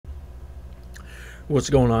What's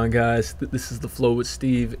going on, guys? This is The Flow with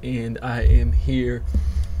Steve, and I am here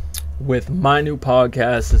with my new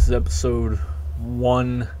podcast. This is episode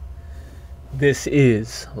 1. This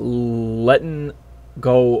is letting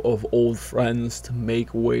go of old friends to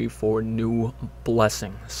make way for new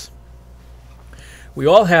blessings. We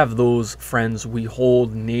all have those friends we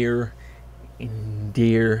hold near and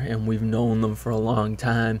dear, and we've known them for a long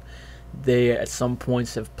time. They, at some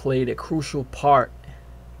points, have played a crucial part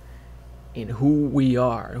in who we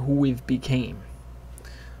are, who we've became.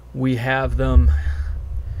 We have them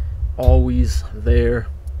always there,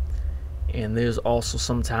 and there's also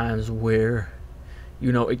some times where,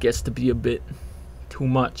 it gets to be a bit too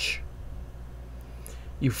much.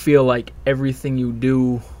 You feel like everything you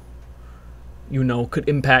do, could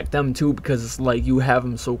impact them too, because it's like you have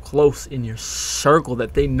them so close in your circle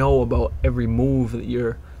that they know about every move that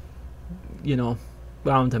you're,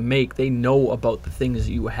 bound to make. They know about the things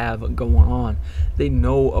you have going on. They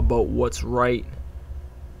know about what's right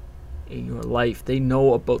in your life. They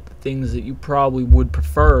know about the things that you probably would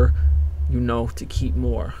prefer, to keep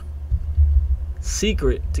more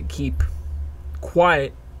secret, to keep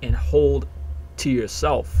quiet and hold to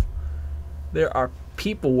yourself. There are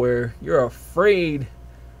people where you're afraid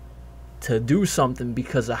to do something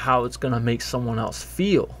because of how it's going to make someone else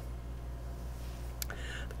feel.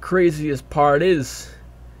 Craziest part is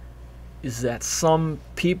that some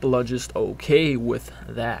people are just okay with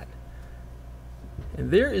that. And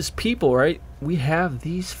there is people, right? We have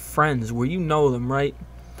these friends where you know them, right?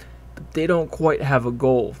 But they don't quite have a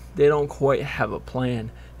goal. They don't quite have a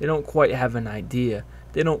plan. They don't quite have an idea.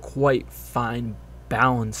 They don't quite find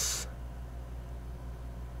balance.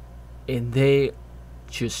 And they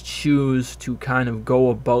just choose to kind of go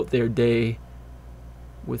about their day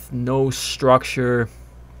with no structure.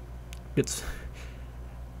 It's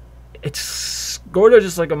sort of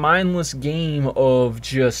just like a mindless game of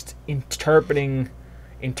just interpreting,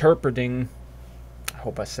 I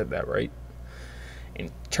hope I said that right,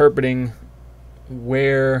 interpreting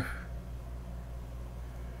where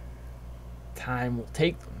time will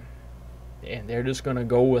take them, and they're just going to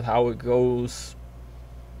go with how it goes,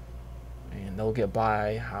 and they'll get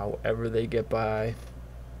by however they get by,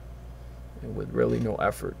 and with really no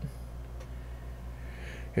effort.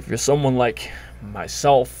 If you're someone like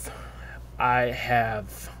myself, I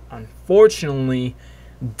have unfortunately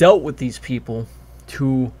dealt with these people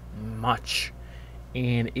too much,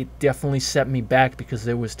 and it definitely set me back, because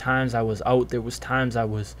there was times I was out, there was times I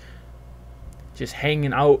was just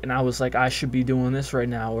hanging out, and I was like, I should be doing this right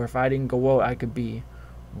now, or if I didn't go out, I could be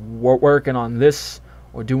working on this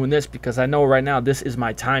or doing this, because I know right now this is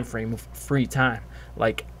my time frame of free time.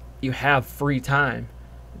 Like, you have free time,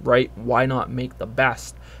 right? Why not make the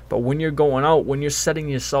best? But when you're going out, when you're setting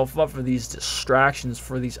yourself up for these distractions,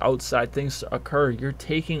 for these outside things to occur, you're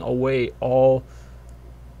taking away all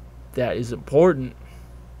that is important,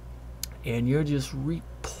 and you're just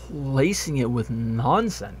replacing it with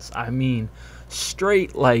nonsense. I mean,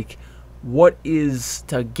 straight, like, what is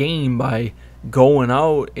to gain by going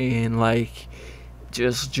out and like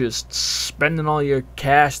just spending all your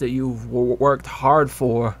cash that you've worked hard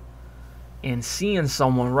for, and seeing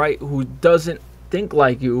someone, right, who doesn't think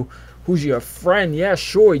like you, who's your friend? Yeah,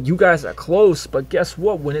 sure, you guys are close, but guess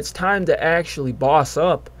what? When it's time to actually boss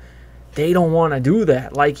up, they don't want to do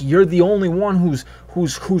that. Like, you're the only one who's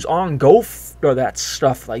on go for that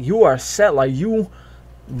stuff. Like, you are set. Like, you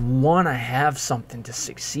want to have something to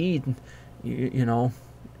succeed,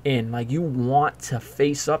 and like, you want to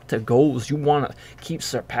face up to goals. You want to keep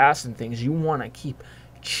surpassing things. You want to keep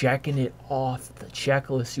checking it off the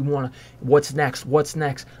checklist. You want to, what's next?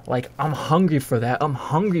 Like, I'm hungry for that. I'm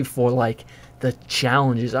hungry for, like, the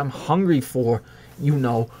challenges. I'm hungry for,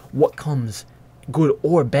 what comes, good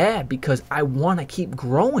or bad, because I want to keep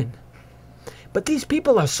growing. But these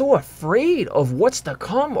people are so afraid of what's to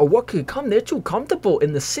come or what could come. They're too comfortable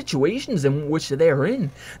in the situations in which they're in,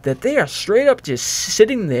 that they are straight up just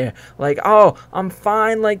sitting there like, oh, I'm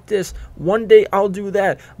fine like this. One day I'll do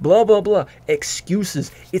that. Blah, blah, blah.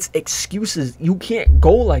 Excuses. It's excuses. You can't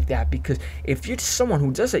go like that, because if you're someone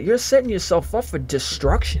who does it, you're setting yourself up for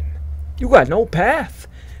destruction. You got no path.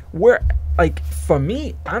 Like, for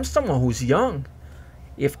me, I'm someone who's young.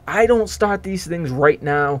 If I don't start these things right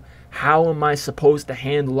now, how am I supposed to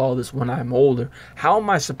handle all this when I'm older? How am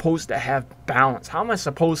I supposed to have balance? How am I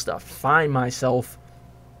supposed to find myself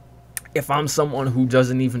if I'm someone who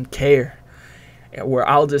doesn't even care? Where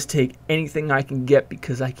I'll just take anything I can get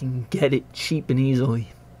because I can get it cheap and easily.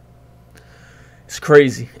 It's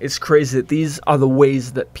crazy. It's crazy that these are the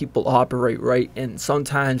ways that people operate, right? And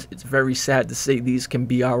sometimes it's very sad to say these can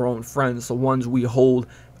be our own friends, the ones we hold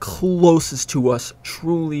closest to us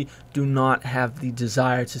truly do not have the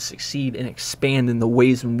desire to succeed and expand in the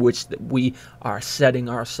ways in which that we are setting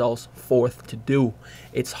ourselves forth to do.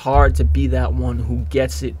 It's hard to be that one who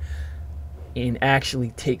gets it and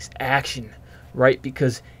actually takes action, right?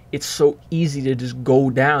 Because it's so easy to just go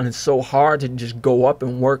down. It's so hard to just go up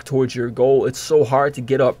and work towards your goal. It's so hard to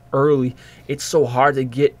get up early. It's so hard to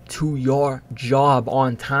get to your job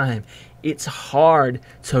on time. It's hard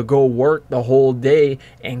to go work the whole day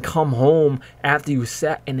and come home after you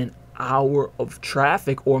sat in an hour of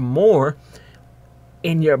traffic or more,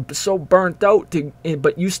 and you're so burnt out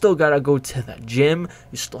but you still gotta go to the gym,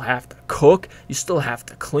 you still have to cook, you still have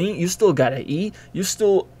to clean, you still gotta eat, you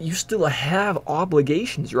still have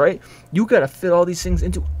obligations, right? You gotta fit all these things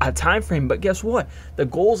into a time frame. But guess what? The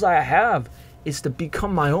goals I have is to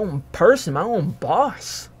become my own person, my own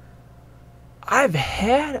boss. I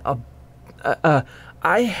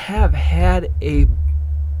have had a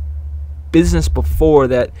business before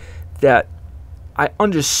that I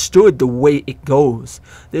understood the way it goes.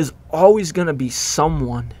 There's always gonna be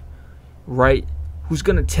someone, right, who's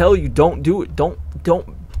gonna tell you don't do it, don't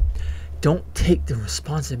take the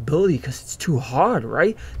responsibility because it's too hard,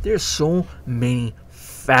 right? There's so many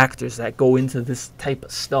factors that go into this type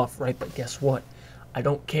of stuff, right? But guess what? I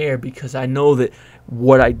don't care, because I know that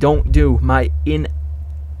what I don't do, my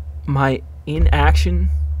inaction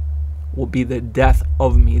will be the death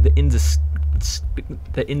of me. The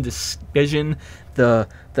indecision, the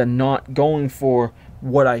not going for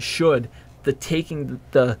what I should, the taking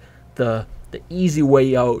the easy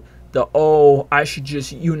way out, I should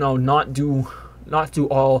just not do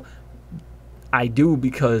all I do,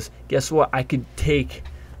 because guess what? I could take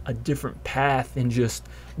a different path and just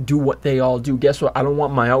do what they all do. Guess what? I don't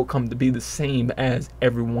want my outcome to be the same as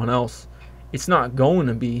everyone else. It's not going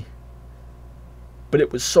to be. But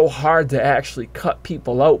it was so hard to actually cut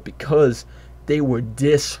people out because they were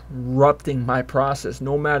disrupting my process.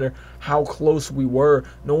 No matter how close we were,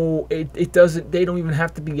 they don't even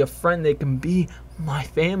have to be a friend. They can be my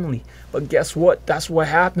family. But guess what? That's what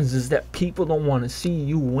happens, is that people don't want to see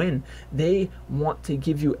you win. They want to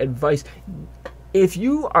give you advice. If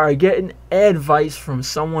you are getting advice from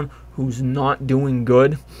someone who's not doing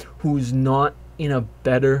good, who's not in a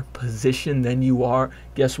better position than you are,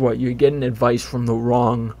 guess what? You're getting advice from the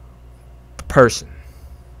wrong person.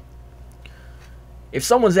 If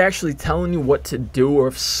someone's actually telling you what to do, or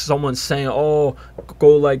if someone's saying, oh,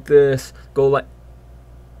 go like this, go like...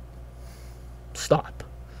 Stop.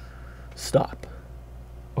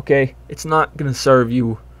 Okay? It's not going to serve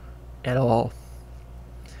you at all.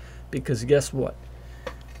 Because guess what?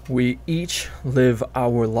 We each live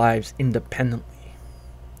our lives independently.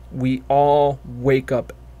 We all wake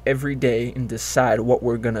up every day and decide what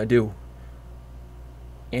we're going to do.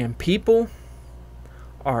 And people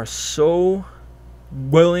are so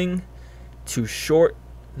willing to short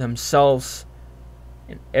themselves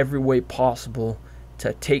in every way possible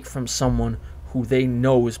to take from someone who they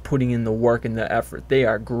know is putting in the work and the effort. They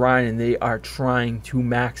are grinding. They are trying to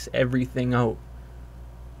max everything out.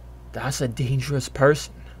 That's a dangerous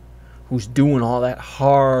person who's doing all that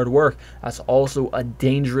hard work. That's also a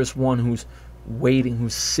dangerous one who's waiting,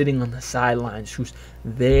 who's sitting on the sidelines, who's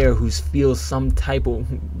there, who feels some type of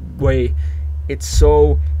way. It's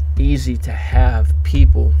so easy to have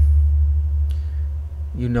people,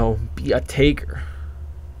 be a taker,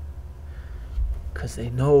 because they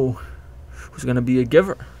know who's going to be a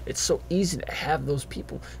giver. It's so easy to have those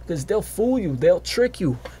people, because they'll fool you, they'll trick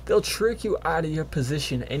you out of your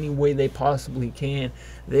position any way they possibly can.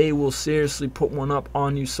 They will seriously put one up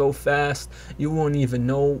on you so fast you won't even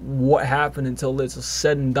know what happened until it's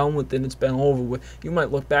said and done with and it's been over with. You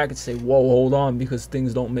might look back and say, whoa, hold on, because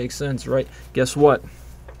things don't make sense, right? Guess what?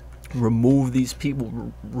 Remove these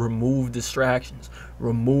people, remove distractions,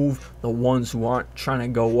 remove the ones who aren't trying to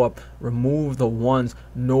go up, remove the ones.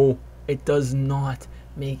 No, it does not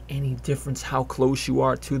make any difference how close you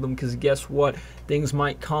are to them, because guess what? Things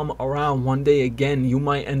might come around one day again. You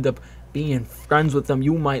might end up being friends with them.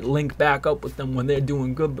 You might link back up with them when they're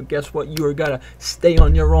doing good, but guess what? You gotta stay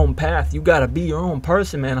on your own path. You gotta be your own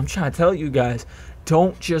person, man. I'm trying to tell you guys,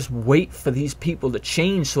 don't just wait for these people to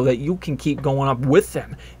change so that you can keep going up with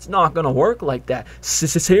them. It's not gonna work like that.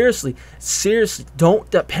 Seriously,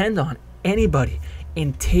 don't depend on anybody,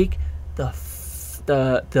 and take the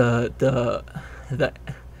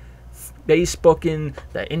Facebooking,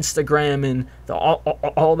 the Instagramming,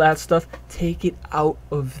 all that stuff. Take it out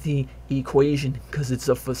of the equation, because it's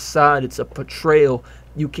a facade, it's a portrayal.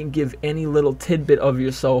 You can give any little tidbit of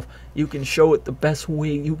yourself. You can show it the best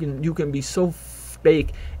way. You can be so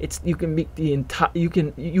fake. You can make the entire. You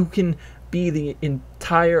can be the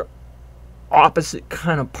entire opposite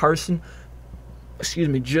kind of person, excuse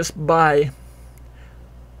me, just by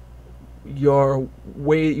your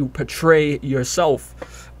way you portray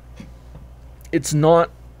yourself. It's not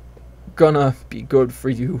gonna be good for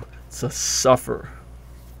you to suffer.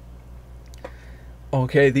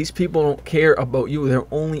 Okay, these people don't care about you. They're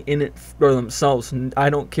only in it for themselves. And I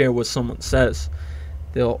don't care what someone says.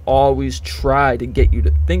 They'll always try to get you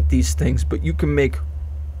to think these things, but you can make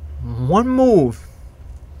one move.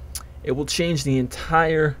 It will change the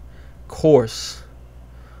entire course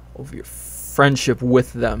of your friendship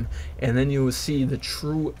with them. And then you will see the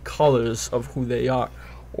true colors of who they are.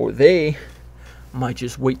 Or they might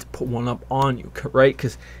just wait to put one up on you, right?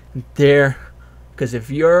 Because if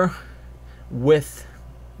you're with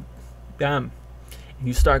them and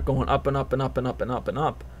you start going up and up and up and up and up and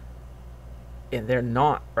up, and they're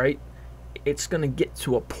not, right, it's gonna get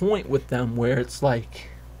to a point with them where it's like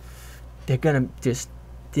you're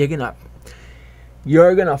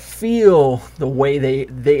gonna feel the way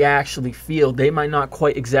they actually feel. They might not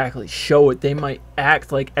quite exactly show it. They might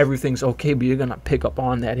act like everything's okay, but you're gonna pick up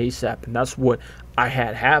on that ASAP. And that's what I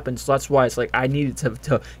had happen. So that's why it's like I needed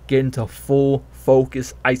to get into full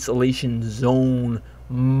focus isolation zone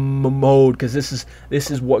mode, because this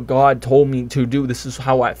is what God told me to do. This is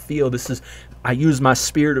how I feel. I used my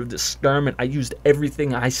spirit of discernment. I used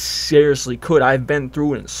everything I seriously could. I've been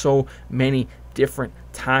through it so many different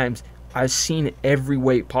times. I've seen it every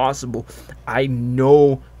way possible. I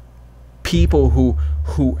know people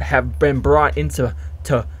who have been brought into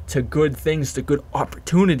to good things, to good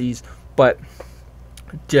opportunities, but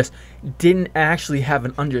just didn't actually have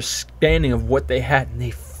an understanding of what they had, and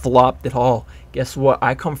they flopped it all. Guess what?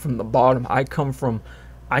 I come from the bottom. I come from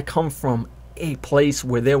a place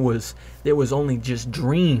where there was only just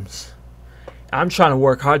dreams. I'm trying to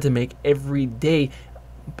work hard to make every day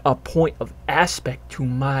a point of aspect to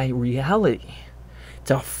my reality,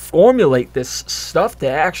 to formulate this stuff to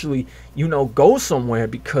actually, go somewhere,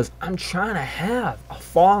 because I'm trying to have a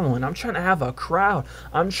following. I'm trying to have a crowd.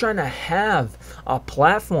 I'm trying to have a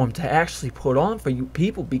platform to actually put on for you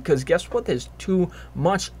people, because guess what? There's too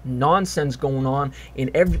much nonsense going on,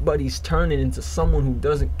 and everybody's turning into someone who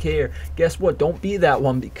doesn't care. Guess what? Don't be that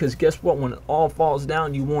one, because guess what? When it all falls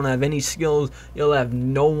down, you won't have any skills. You'll have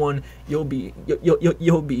no one. You'll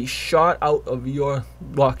be shot out of your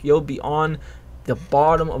luck. You'll be on the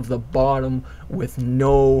bottom of the bottom with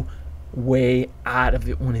no way out of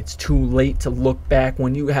it when it's too late to look back,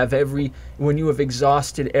 when you have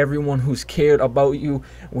exhausted everyone who's cared about you,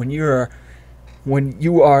 when you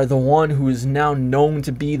are the one who is now known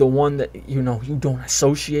to be the one that you don't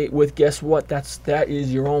associate with. Guess what? That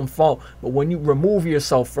is your own fault. But when you remove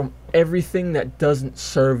yourself from everything that doesn't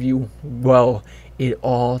serve you well, it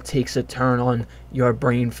all takes a turn on your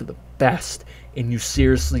brain for the best, and you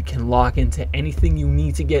seriously can lock into anything you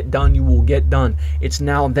need to get done. You will get done. It's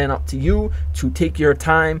now then up to you to take your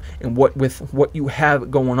time and with what you have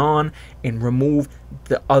going on, and remove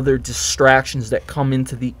the other distractions that come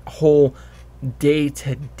into the whole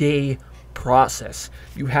day-to-day process.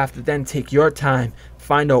 You have to then take your time,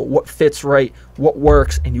 find out what fits right, what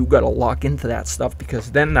works, and you got to lock into that stuff, because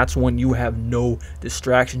then that's when you have no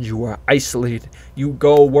distractions. You are isolated. You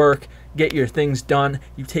go work, get your things done,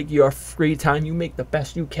 you take your free time, you make the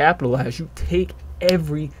best, you capitalize, you take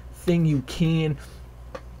everything you can.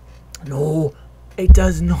 No, it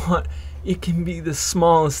does not. It can be the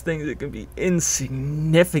smallest things. It can be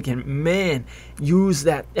insignificant. Man, use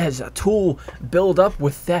that as a tool. Build up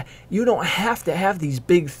with that. You don't have to have these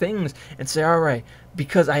big things and say, all right,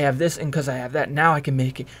 because I have this and because I have that, now I can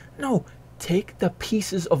make it. No, take the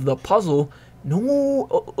pieces of the puzzle.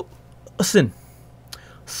 No, listen.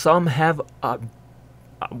 Some have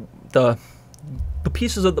the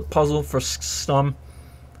pieces of the puzzle for some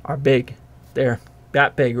are big. They're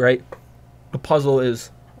that big, right? The puzzle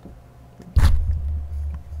is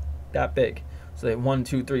that big. So they 1,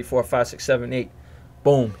 2, 3, 4, 5, 6, 7, 8.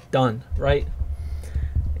 Boom, done, right?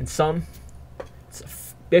 And some it's a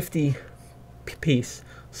 50 piece.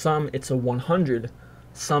 Some it's a 100.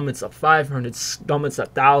 Some it's a 500. Some it's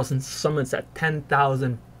 1,000. Some it's a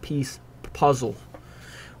 10,000 piece puzzle.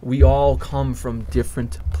 We all come from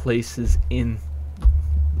different places in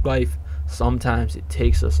life. Sometimes it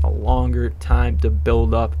takes us a longer time to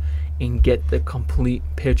build up and get the complete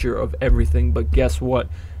picture of everything. But guess what?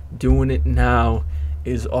 Doing it now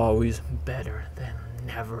is always better than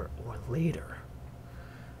never or later.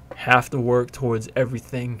 Have to work towards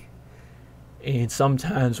everything. And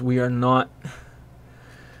sometimes we are not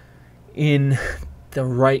in the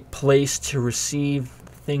right place to receive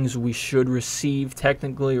things we should receive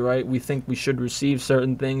technically, right? We think we should receive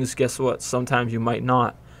certain things. Guess what? Sometimes you might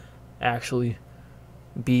not actually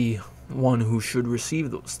be one who should receive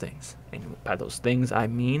those things. And by those things, I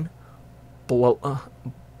mean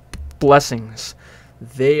blessings.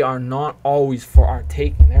 They are not always for our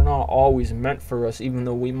taking. They're not always meant for us, even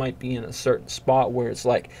though we might be in a certain spot where it's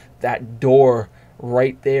like that door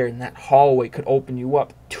right there in that hallway could open you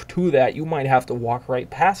up to that. You might have to walk right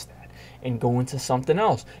past that and go into something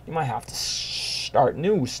else. You might have to start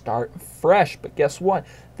new, start fresh. But guess what?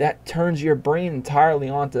 That turns your brain entirely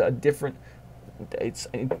onto a different, it's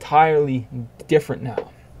entirely different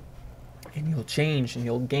now. And you'll change and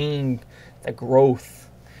you'll gain the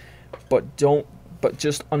growth. But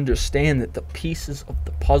just understand that the pieces of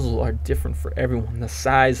the puzzle are different for everyone. The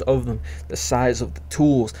size of them, the size of the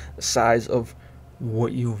tools, the size of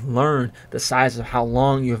what you've learned, the size of how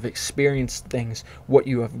long you have experienced things, what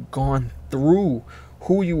you have gone through,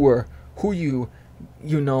 who you were, who you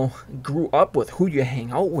grew up with, who you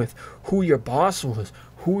hang out with, who your boss was,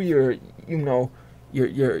 who your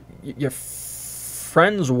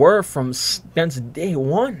friends were from since day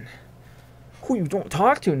one, who you don't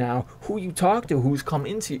talk to now, who you talk to, who's come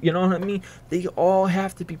into you. You know what I mean? They all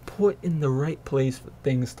have to be put in the right place for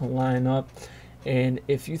things to line up. And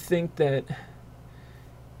if you think that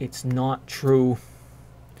it's not true,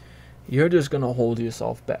 you're just going to hold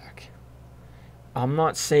yourself back. I'm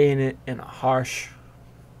not saying it in a harsh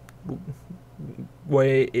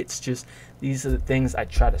way. It's just, these are the things I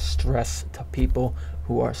try to stress to people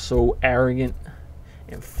who are so arrogant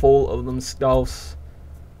and full of themselves.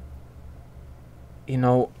 And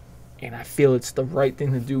I feel it's the right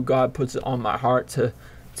thing to do. God puts it on my heart to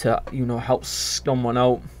help someone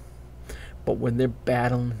out. But when they're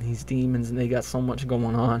battling these demons and they got so much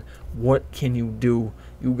going on, what can you do?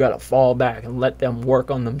 You got to fall back and let them work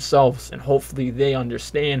on themselves, and hopefully they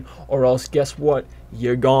understand, or else guess what?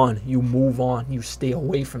 You're gone. You move on. You stay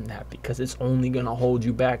away from that, because it's only going to hold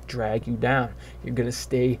you back, drag you down. You're going to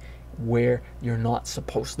stay where you're not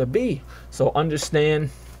supposed to be. So understand,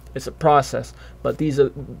 it's a process, but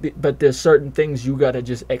there's certain things you gotta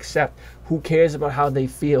just accept. Who cares about how they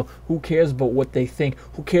feel? Who cares about what they think?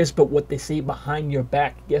 Who cares about what they say behind your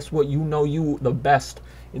back? Guess what? You know you the best.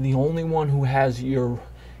 You're the only one who has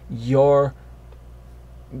your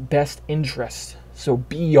best interest. So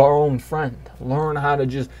be your own friend. Learn how to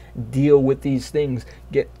just deal with these things.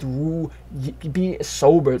 Get through. Be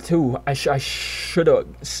sober too. I should have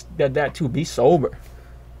said that too. Be sober.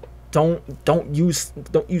 Don't use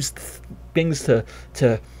things to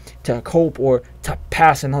cope or to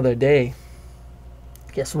pass another day.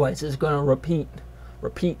 Guess what? It's just gonna repeat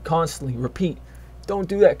constantly. Repeat. Don't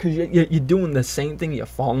do that, because you're doing the same thing. You're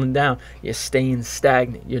falling down. You're staying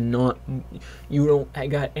stagnant. You don't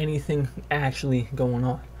got anything actually going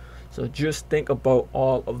on. So just think about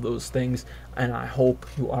all of those things, and I hope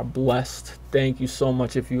you are blessed. Thank you so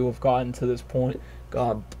much if you have gotten to this point.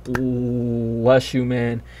 God bless you,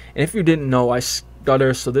 man. And if you didn't know, I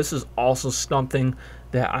stutter, so this is also something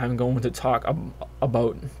that I'm going to talk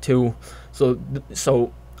about too.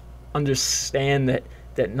 So understand that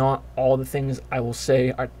not all the things I will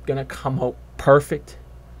say are gonna come out perfect.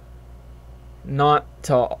 Not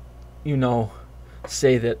to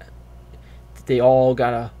say that they all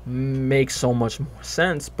gotta make so much more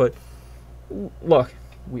sense, but look,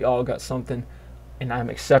 we all got something, and I'm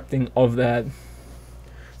accepting of that.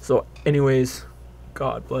 So anyways,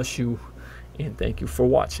 God bless you, and thank you for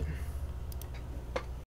watching.